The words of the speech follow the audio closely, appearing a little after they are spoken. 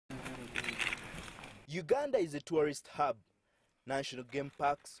Uganda is a tourist hub. National game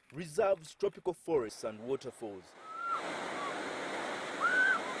parks, reserves, tropical forests and waterfalls.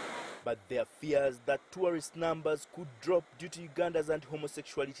 But there are fears that tourist numbers could drop due to Uganda's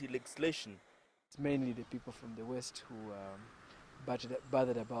anti-homosexuality legislation. It's mainly the people from the West who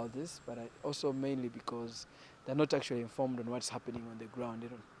bothered about this, but also mainly because they're not actually informed on what's happening on the ground.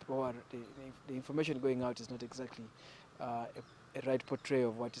 The information going out is not exactly a right portrayal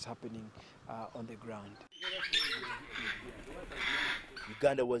of what is happening on the ground.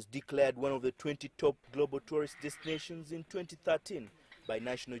 Uganda was declared one of the 20 top global tourist destinations in 2013 by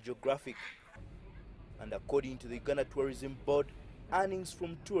National Geographic. And according to the Uganda Tourism Board, earnings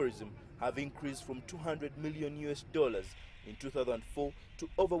from tourism have increased from $200 million in 2004 to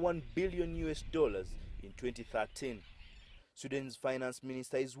over $1 billion in 2013. Sudan's finance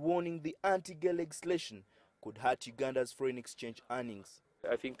minister is warning the anti-gay legislation could hurt Uganda's foreign exchange earnings.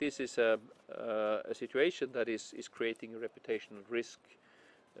 I think this is a situation that is creating a reputational risk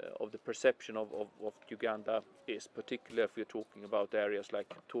of the perception of Uganda is, particularly if we're talking about areas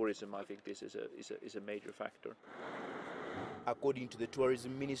like tourism. I think this is a major factor. According to the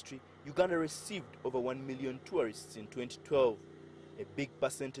tourism ministry, Uganda received over 1 million tourists in 2012. A big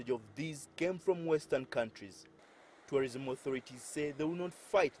percentage of these came from Western countries. Tourism authorities say they will not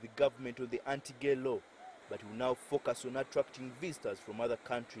fight the government on the anti-gay law, but will now focus on attracting visitors from other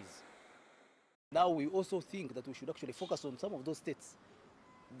countries. Now we also think that we should actually focus on some of those states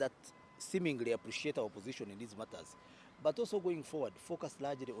that seemingly appreciate our position in these matters, but also going forward focus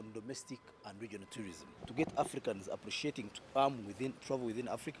largely on domestic and regional tourism to get Africans appreciating travel within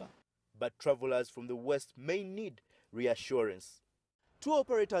Africa. But travelers from the West may need reassurance. Tour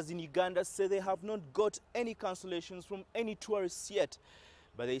operators in Uganda say they have not got any cancellations from any tourists yet,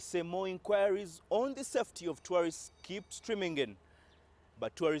 but they say more inquiries on the safety of tourists keep streaming in.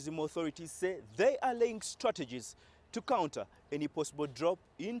 But tourism authorities say they are laying strategies to counter any possible drop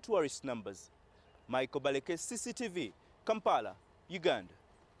in tourist numbers. Baleke, CCTV, Kampala, Uganda.